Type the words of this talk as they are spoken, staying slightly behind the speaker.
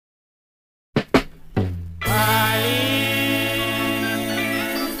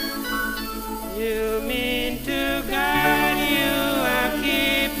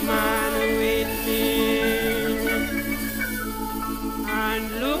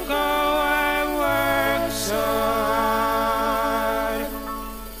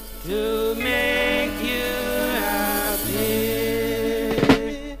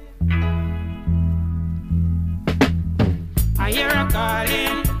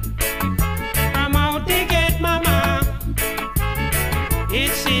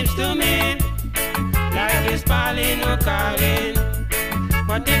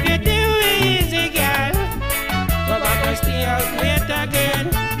But if you do easy, girl, go back and stay out late again.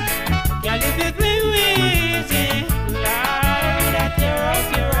 Girl, if you do easy, Lord, that you're out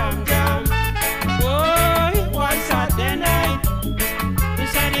your ram jam. Boy, one Saturday night,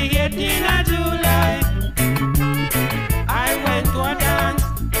 it's on the 18th of July. I went to a dance,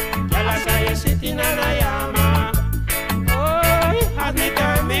 girl, I saw you sitting on a yama. Oh, as me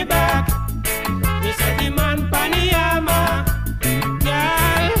turn me back, me said the man pan the yama.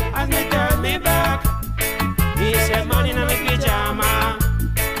 Girl, as me turn me back, he said man in my pyjama.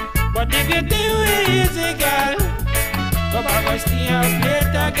 But if you do easy, girl, go back and stay out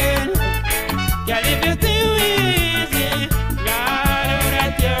late again. Girl, if you do easy, Lord,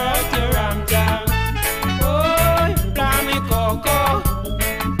 that you're out your ram jam. Oh, plant me cocoa,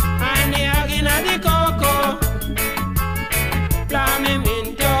 and the hugging of the cocoa. Plant me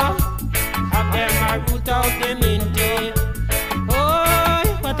minto, have them a root out the minty. Oh,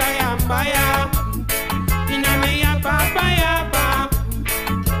 what I am buyer, in a me a papaya.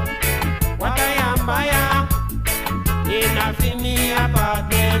 What I am buyer, in a fi me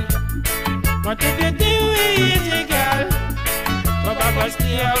apartment. But if you do easy, girl, go back and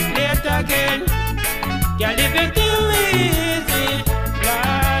stay out late again. Girl, if you do easy,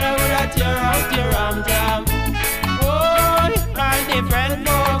 Lord, I will let you out your ram jam. Oh, all different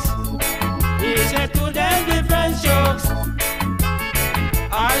folks, he said to them different jokes.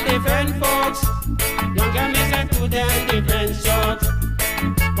 All different folks, young girl, me said to them different jokes.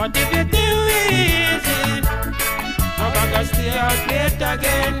 But if you do easy, go back and stay out late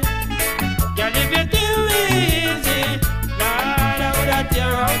again. Girl, if you do easy, Lord, I would have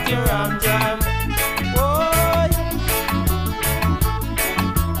tear out your ram jam.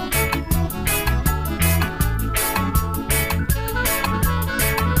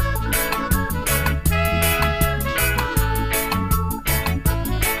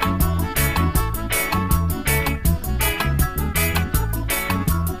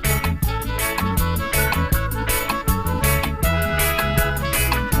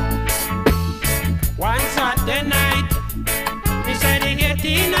 One Saturday night, we said the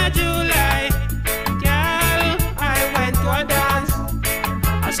 18th of July. Girl, I went to a dance,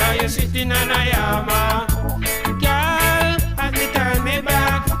 I saw you sitting on a yama. Girl, as me turn me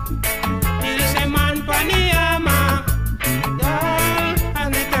back, you say man pan the yama. Girl, as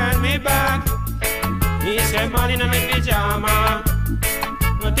me turn me back, he say man in my pyjama.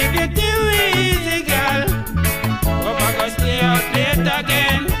 But if you do easy, girl, go back and stay out late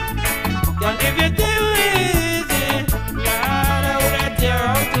again. Girl, if you do easy, Lord, I would have tear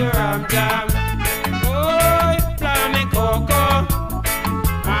out your ram jam. Oh, plant me cocoa,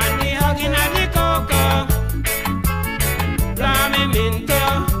 and the hugging of the cocoa. Plant me minto,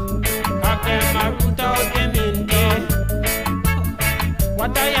 hug them a root out the minty.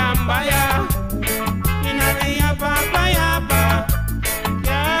 What I am buyer, in a me a papaya.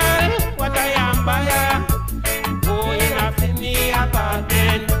 Girl, what I am buyer, oh, in a fi me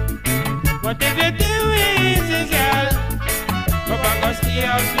apartment. But if you do easy, girl, go back and stay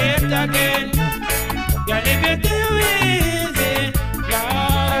out late again. Girl, if you do easy, Lord,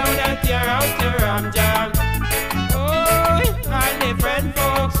 I would have tear out your ram jam. Oh, all different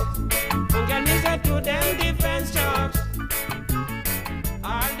folks, who can listen to them different jokes.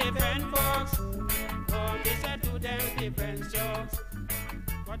 All different folks, who listen to them different jokes.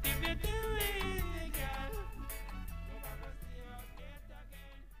 But if you do